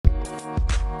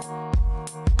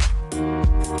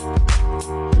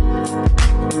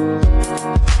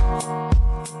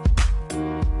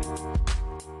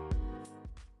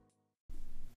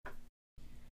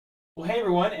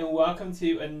welcome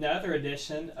to another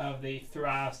edition of the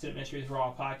Thrive Student Ministries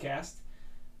Raw podcast.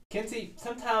 Kenzie,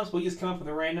 sometimes we just come up with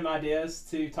random ideas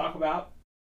to talk about,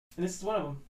 and this is one of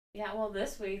them. Yeah, well,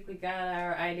 this week we got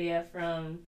our idea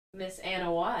from Miss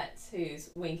Anna Watts,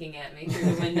 who's winking at me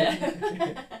through the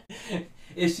window.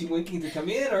 Is she winking to come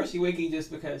in, or is she winking just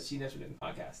because she knows we're doing the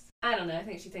podcast? I don't know. I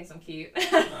think she thinks I'm cute.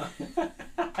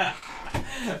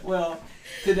 Well,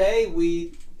 today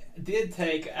we did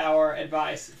take our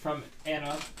advice from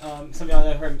Anna. Some of y'all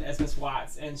know her as Miss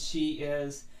Watts, and she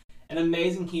is an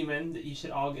amazing human that you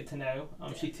should all get to know.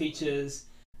 She teaches,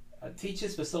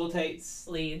 facilitates,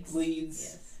 leads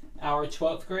Yes. our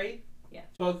 12th grade. Yeah.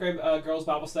 12th grade girls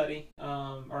Bible study,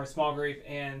 or a small group,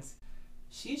 and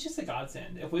she's just a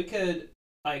godsend. If we could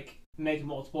make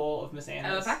multiple of Miss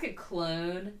Anna's. Oh, if I could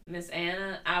clone Miss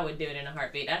Anna, I would do it in a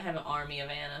heartbeat. I'd have an army of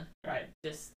Anna. Right.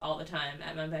 Just all the time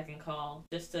at my beck and call,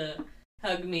 just to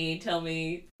hug me, tell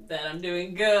me that I'm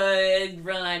doing good,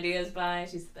 run ideas by.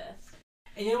 She's the best.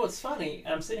 And you know what's funny?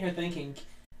 I'm sitting here thinking,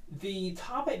 the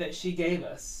topic that she gave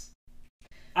us,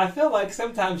 I feel like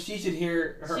sometimes she should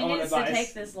hear her own advice. She needs to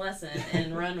take this lesson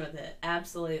and run with it.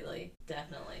 Absolutely.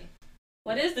 Definitely.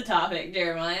 What is the topic,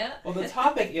 Jeremiah? Well, the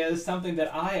topic is something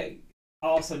that I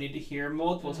also need to hear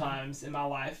multiple times in my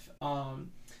life.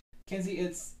 Kenzie,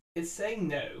 it's saying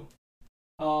no.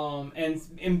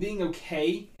 And being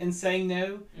okay in saying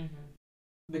no. Mm-hmm.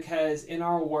 Because in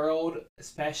our world,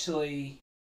 especially,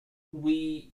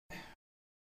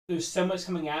 there's so much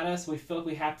coming at us, we feel like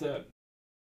we have to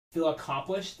feel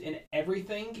accomplished in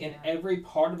everything, in every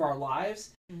part of our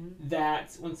lives,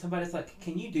 that when somebody's like,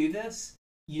 can you do this?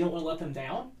 You don't want to let them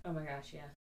down. Oh my gosh, yeah.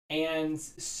 And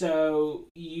so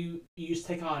you just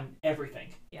take on everything.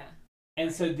 Yeah.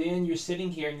 And so then you're sitting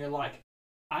here and you're like,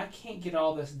 I can't get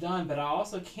all this done, but I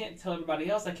also can't tell everybody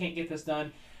else I can't get this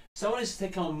done. So I want to just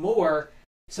take on more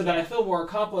so that I feel more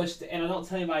accomplished and I don't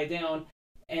tell anybody down.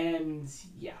 And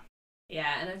yeah.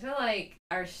 Yeah, and I feel like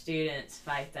our students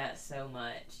fight that so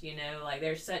much.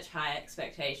 There's such high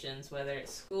expectations, whether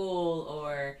it's school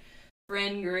or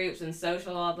friend groups and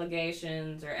social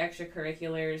obligations or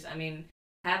extracurriculars. I mean,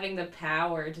 having the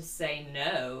power to say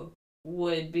no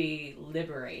would be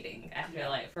liberating, I feel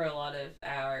like, for a lot of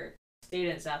our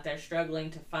students out there struggling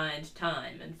to find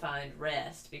time and find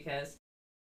rest. Because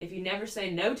if you never say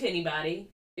no to anybody,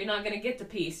 you're not going to get the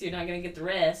peace, you're not going to get the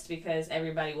rest, because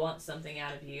everybody wants something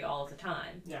out of you all the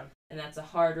time. Yeah. And that's a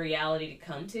hard reality to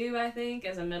come to, I think,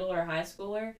 as a middle or high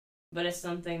schooler. But it's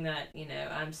something that,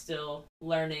 I'm still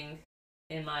learning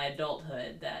in my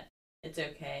adulthood, that it's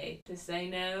okay to say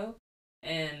no.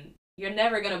 And you're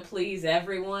never going to please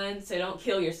everyone, so don't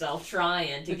kill yourself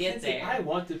trying to get there. I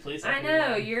want to please everyone. I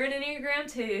know, you're an Enneagram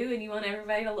 2, and you want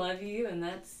everybody to love you, and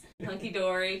that's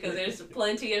hunky-dory, because there's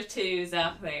plenty of 2s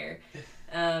out there.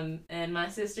 And my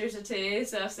sister's a 2,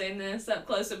 so I've seen this up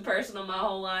close and personal my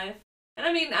whole life. And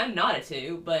I mean, I'm not a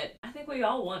 2, but I think we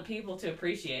all want people to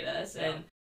appreciate us and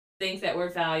think that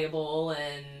we're valuable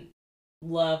and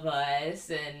love us.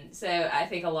 And so I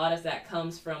think a lot of that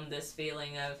comes from this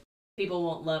feeling of people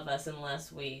won't love us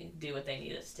unless we do what they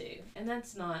need us to. And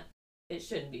that's not, it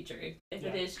shouldn't be true. If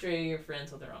it is true, you're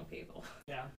friends with the wrong people.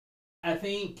 Yeah. I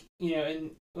think,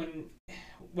 and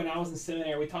when I was in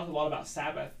seminary, we talked a lot about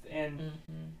Sabbath, and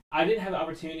I didn't have the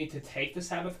opportunity to take the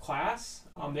Sabbath class.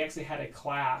 They actually had a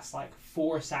class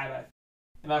for Sabbath,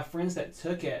 and my friends that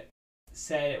took it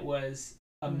said it was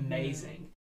amazing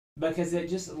because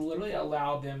it just literally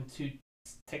allowed them to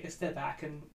take a step back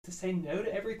and to say no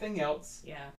to everything else.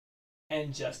 Yeah.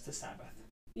 And just to Sabbath.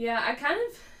 Yeah,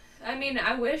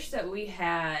 I wish that we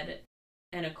had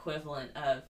an equivalent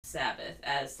of Sabbath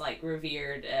as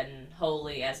revered and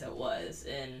holy as it was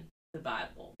in the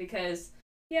Bible. Because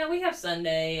we have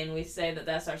Sunday and we say that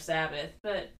that's our Sabbath,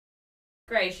 but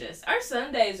gracious, our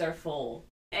Sundays are full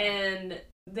and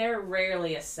they're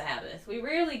rarely a Sabbath. We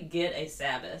rarely get a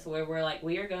Sabbath where we're like,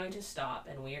 we are going to stop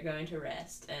and we are going to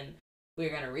rest and we're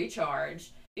going to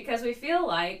recharge, because we feel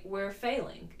like we're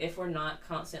failing if we're not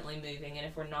constantly moving and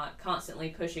if we're not constantly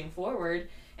pushing forward.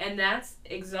 And that's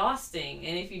exhausting.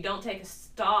 And if you don't take a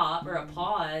stop or a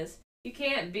pause, you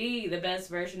can't be the best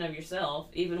version of yourself,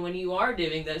 even when you are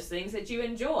doing those things that you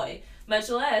enjoy. Much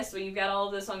less when you've got all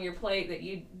of this on your plate that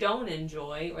you don't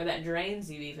enjoy or that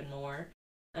drains you even more.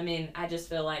 I mean, I just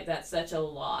feel like that's such a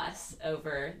loss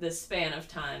over the span of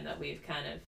time that we've kind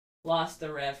of lost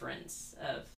the reverence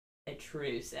of a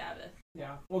true Sabbath.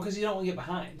 Yeah. Well, because you don't want to get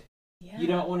behind. Yeah. You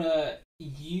don't want to,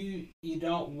 you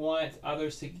don't want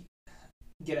others to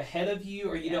get ahead of you,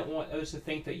 or you don't want others to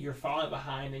think that you're falling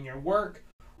behind in your work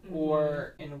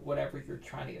or in whatever you're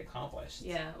trying to get accomplished.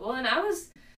 Yeah. Well, and I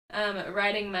was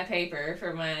writing my paper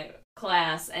for my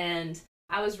class, and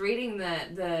I was reading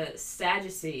that the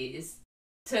Sadducees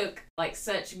took like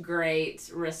such great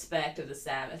respect of the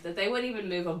Sabbath that they wouldn't even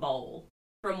move a bowl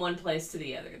from one place to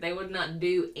the other. They would not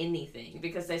do anything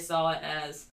because they saw it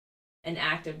as an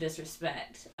act of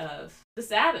disrespect of the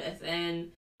Sabbath.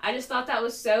 And I just thought that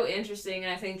was so interesting.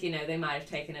 And I think, they might have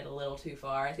taken it a little too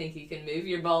far. I think you can move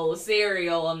your bowl of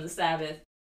cereal on the Sabbath,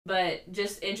 but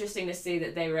just interesting to see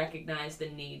that they recognized the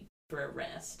need for a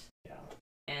rest. Yeah.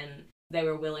 And they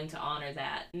were willing to honor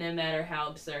that, no matter how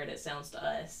absurd it sounds to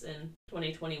us in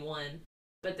 2021.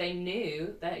 But they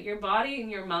knew that your body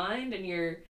and your mind and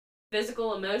your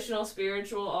physical, emotional,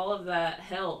 spiritual, all of that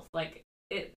health, like,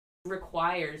 it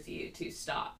requires you to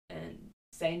stop and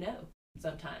say no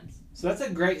sometimes. So that's a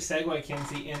great segue,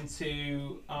 Kenzie,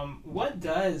 into what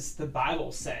does the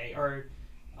Bible say? Or,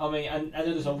 I mean, I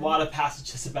know there's a lot of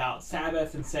passages about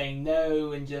Sabbath and saying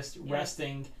no and just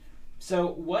resting. So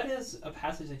what is a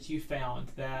passage that you found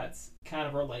that kind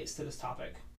of relates to this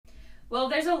topic? Well,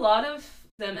 there's a lot of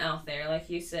them out there, like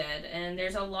you said, and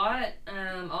there's a lot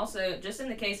also just in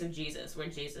the case of Jesus, where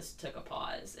Jesus took a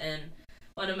pause. And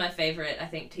one of my favorite, I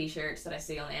think, t-shirts that I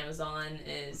see on Amazon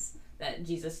is that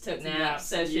Jesus took naps,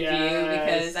 so should you,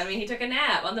 because, I mean, he took a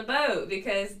nap on the boat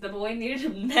because the boy needed a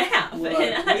nap. Look,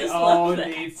 and I just all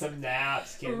need some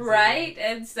naps, Kenzie. Right?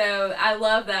 And so I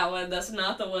love that one. That's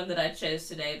not the one that I chose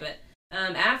today, but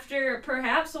after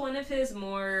perhaps one of his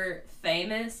more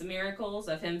famous miracles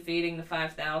of him feeding the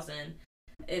 5,000,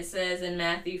 it says in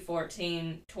Matthew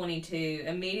 14:22,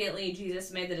 immediately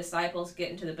Jesus made the disciples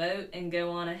get into the boat and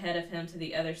go on ahead of him to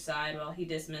the other side while he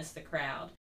dismissed the crowd.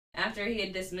 After he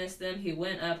had dismissed them, he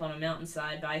went up on a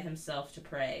mountainside by himself to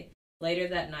pray. Later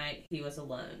that night, he was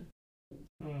alone.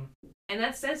 And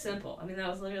that's so simple. I mean, that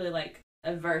was literally like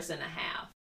a verse and a half.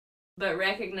 But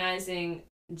recognizing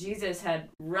Jesus had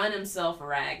run himself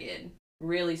ragged,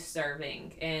 really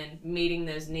serving and meeting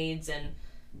those needs, and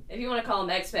if you want to call them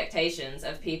expectations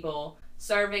of people,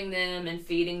 serving them and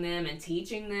feeding them and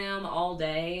teaching them all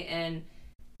day. And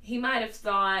he might have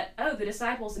thought, oh, the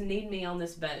disciples need me on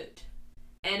this boat.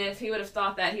 And if he would have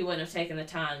thought that, he wouldn't have taken the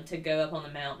time to go up on the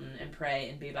mountain and pray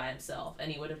and be by himself, and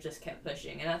he would have just kept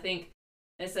pushing. And I think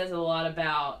it says a lot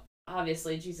about,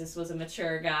 obviously, Jesus was a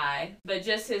mature guy, but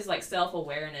just his like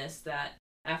self-awareness that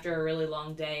after a really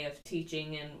long day of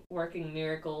teaching and working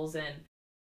miracles and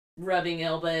rubbing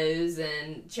elbows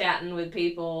and chatting with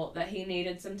people, that he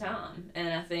needed some time.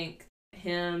 And I think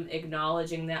him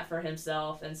acknowledging that for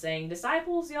himself and saying,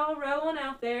 disciples, y'all row on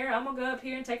out there. I'm going to go up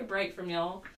here and take a break from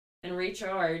y'all and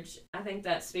recharge. I think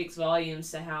that speaks volumes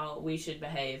to how we should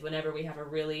behave whenever we have a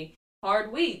really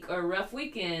hard week or rough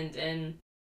weekend, and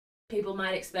people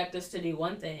might expect us to do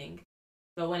one thing,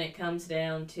 but when it comes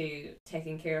down to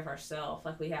taking care of ourselves,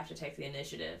 like, we have to take the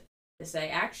initiative to say,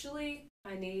 actually,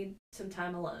 I need some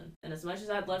time alone. And as much as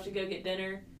I'd love to go get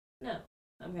dinner, no,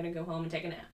 I'm going to go home and take a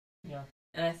nap. Yeah.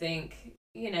 And I think,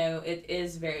 it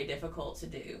is very difficult to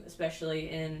do, especially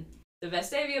in the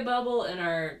Vestavia bubble, in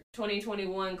our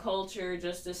 2021 culture,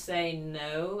 just to say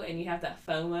no, and you have that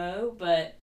FOMO,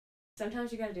 but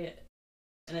sometimes you got to do it.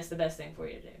 And it's the best thing for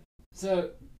you to do.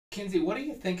 So, Kenzie, what do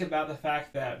you think about the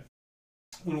fact that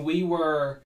when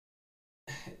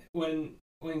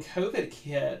COVID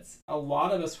hit, a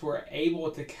lot of us were able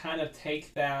to kind of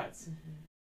take that,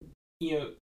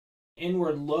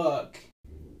 inward look,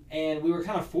 and we were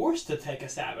kind of forced to take a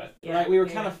Sabbath, right? We were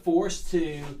kind of forced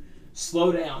to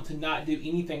slow down, to not do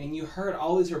anything. And you heard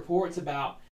all these reports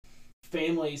about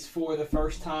families for the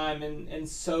first time in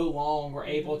so long were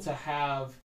able to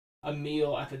have a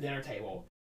meal at the dinner table.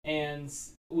 And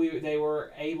they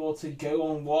were able to go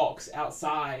on walks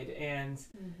outside, and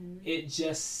it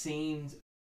just seemed,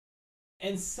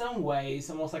 in some ways,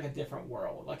 almost like a different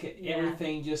world. Like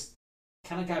everything just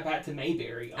kind of got back to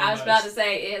Mayberry. Almost. I was about to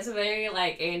say, it's a very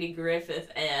like Andy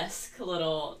Griffith-esque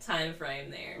little time frame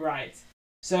there. Right.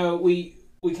 So we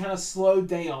kind of slowed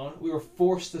down. We were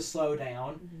forced to slow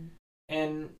down,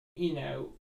 and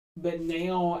but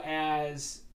now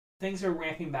as things are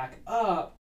ramping back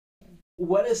up,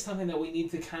 what is something that we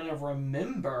need to kind of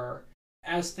remember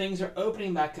as things are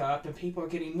opening back up and people are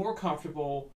getting more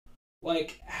comfortable?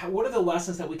 Like, what are the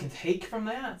lessons that we can take from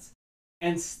that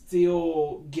and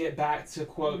still get back to,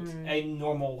 quote, a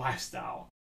normal lifestyle?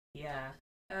 Yeah.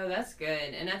 Oh, that's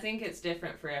good. And I think it's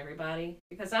different for everybody,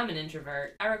 because I'm an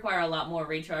introvert. I require a lot more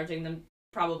recharging than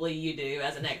probably you do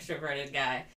as an extroverted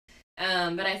guy.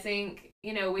 But I think,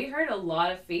 we heard a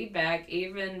lot of feedback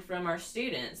even from our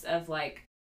students of like,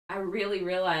 I really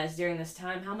realized during this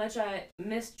time how much I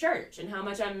missed church and how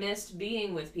much I missed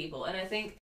being with people. And I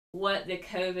think what the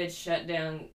COVID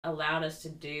shutdown allowed us to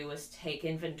do was take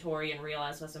inventory and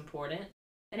realize what's important.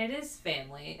 And it is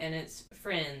family, and it's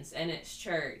friends, and it's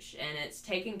church, and it's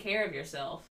taking care of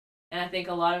yourself. And I think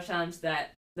a lot of times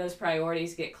that those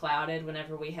priorities get clouded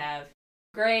whenever we have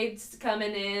grades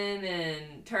coming in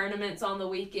and tournaments on the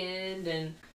weekend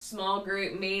and small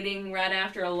group meeting right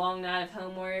after a long night of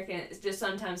homework, and it just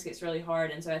sometimes gets really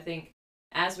hard. And so I think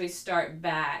as we start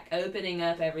back opening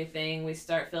up everything, we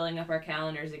start filling up our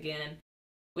calendars again,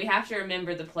 we have to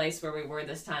remember the place where we were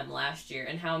this time last year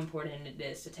and how important it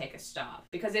is to take a stop.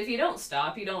 Because if you don't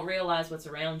stop, you don't realize what's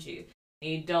around you.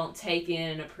 You don't take in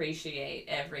and appreciate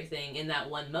everything in that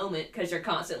one moment because you're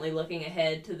constantly looking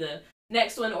ahead to the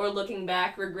next one or looking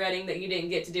back, regretting that you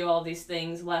didn't get to do all these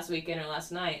things last weekend or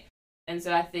last night. And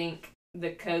so I think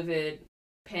the COVID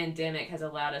pandemic has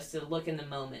allowed us to look in the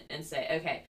moment and say,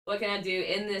 okay, what can I do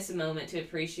in this moment to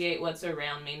appreciate what's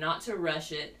around me, not to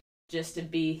rush it, just to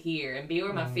be here and be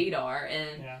where my feet are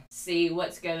and see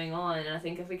what's going on. And I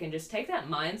think if we can just take that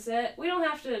mindset, we don't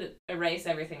have to erase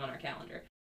everything on our calendar.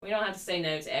 We don't have to say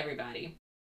no to everybody.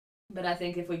 But I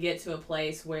think if we get to a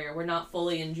place where we're not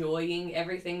fully enjoying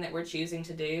everything that we're choosing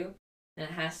to do, then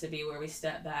it has to be where we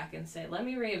step back and say, let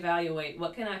me reevaluate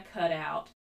what can I cut out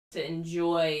to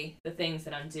enjoy the things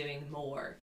that I'm doing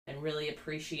more and really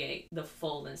appreciate the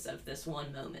fullness of this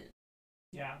one moment.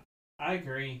 Yeah, I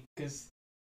agree, because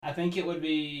I think it would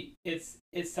be, it's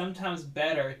sometimes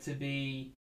better to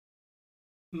be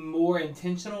more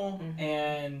intentional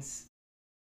and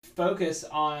focus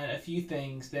on a few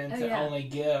things than to only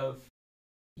give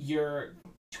your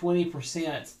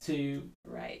 20% to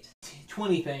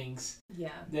 20 things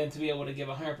than to be able to give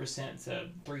 100% to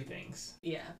 3 things.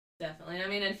 Yeah, definitely. I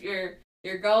mean, if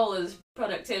your goal is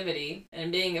productivity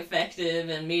and being effective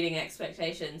and meeting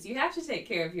expectations, you have to take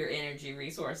care of your energy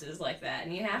resources like that.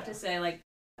 And you have to say, like,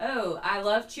 oh, I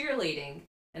love cheerleading,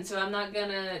 and so I'm not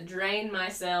gonna drain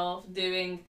myself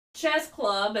doing chess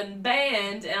club and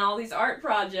band and all these art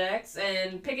projects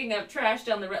and picking up trash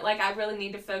down the road. Like, I really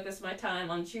need to focus my time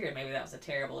on cheer. Maybe that was a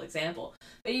terrible example.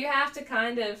 But you have to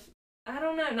kind of, I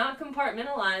don't know, not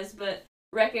compartmentalize, but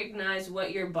recognize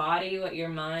what your body, what your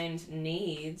mind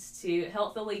needs to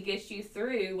healthily get you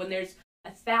through when there's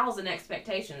 1,000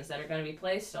 expectations that are going to be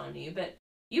placed on you. But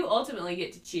you ultimately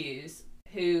get to choose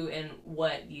who and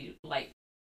what you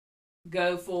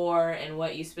go for and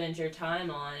what you spend your time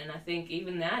on. And I think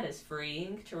even that is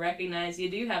freeing to recognize you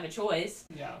do have a choice.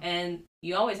 Yeah. And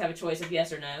you always have a choice of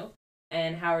yes or no.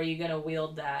 And how are you going to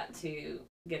wield that to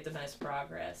get the most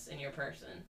progress in your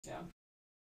person? Yeah.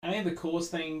 I think the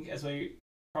coolest thing, as we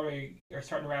probably are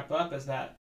starting to wrap up, is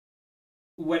that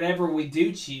whatever we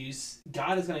do choose,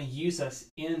 God is going to use us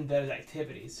in those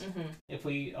activities if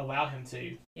we allow Him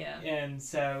to. Yeah. And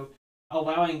so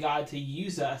allowing God to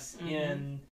use us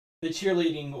in the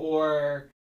cheerleading or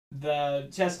the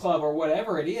chess club or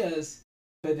whatever it is,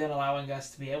 but then allowing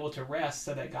us to be able to rest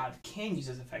so that God can use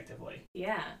us effectively.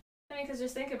 Yeah. I mean, because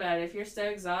just think about it. If you're so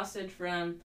exhausted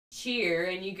from cheer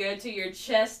and you go to your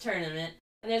chess tournament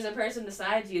and there's a person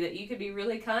beside you that you could be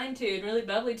really kind to and really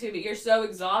bubbly to, but you're so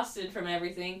exhausted from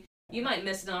everything, you might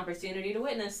miss an opportunity to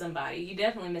witness somebody. You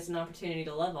definitely miss an opportunity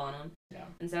to love on them. Yeah.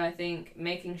 And so I think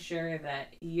making sure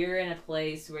that you're in a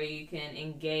place where you can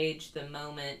engage the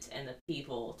moment and the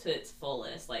people to its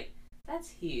fullest, like, that's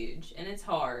huge. And it's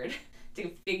hard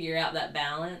to figure out that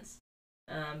balance.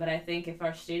 But I think if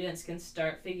our students can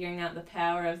start figuring out the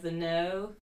power of the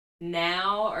no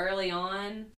now, early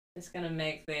on, it's going to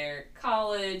make their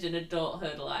college and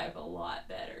adulthood life a lot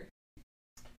better.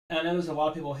 And I know there's a lot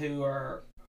of people who are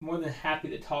more than happy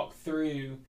to talk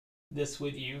through this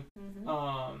with you.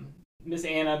 Miss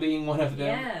Anna being one of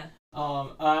them. Yeah.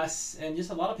 Us, and just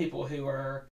a lot of people who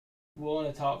are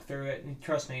willing to talk through it. And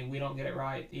trust me, we don't get it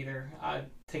right either. I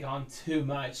take on too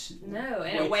much. No,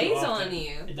 and it weighs on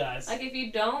you. It does. Like, if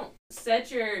you don't set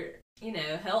your,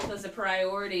 health as a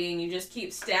priority and you just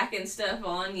keep stacking stuff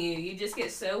on you, you just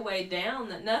get so weighed down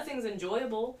that nothing's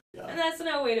enjoyable. Yeah. And that's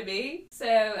no way to be.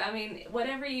 So, I mean,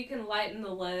 whatever you can lighten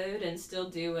the load and still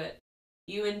do what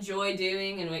you enjoy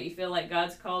doing and what you feel like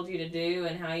God's called you to do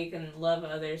and how you can love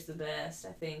others the best,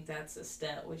 I think that's a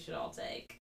step we should all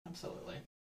take. Absolutely.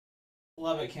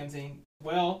 Love it, Kenzie.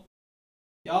 Well,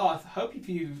 y'all, I hope if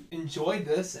you enjoyed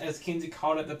this, as Kenzie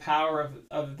called it, the power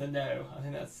of the no. I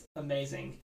think that's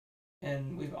amazing.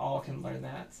 And we all can learn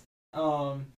that.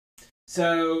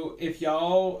 So if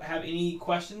y'all have any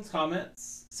questions,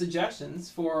 comments, suggestions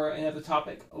for another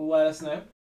topic, let us know.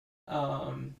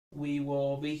 We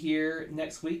will be here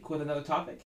next week with another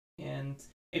topic. And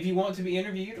if you want to be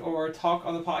interviewed or talk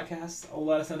on the podcast,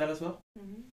 let us know that as well.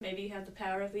 Maybe you have the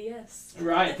power of the yes.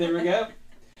 Right, there we go.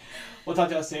 We'll talk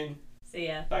to y'all soon. See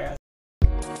ya. Bye,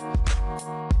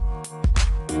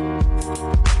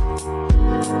 guys.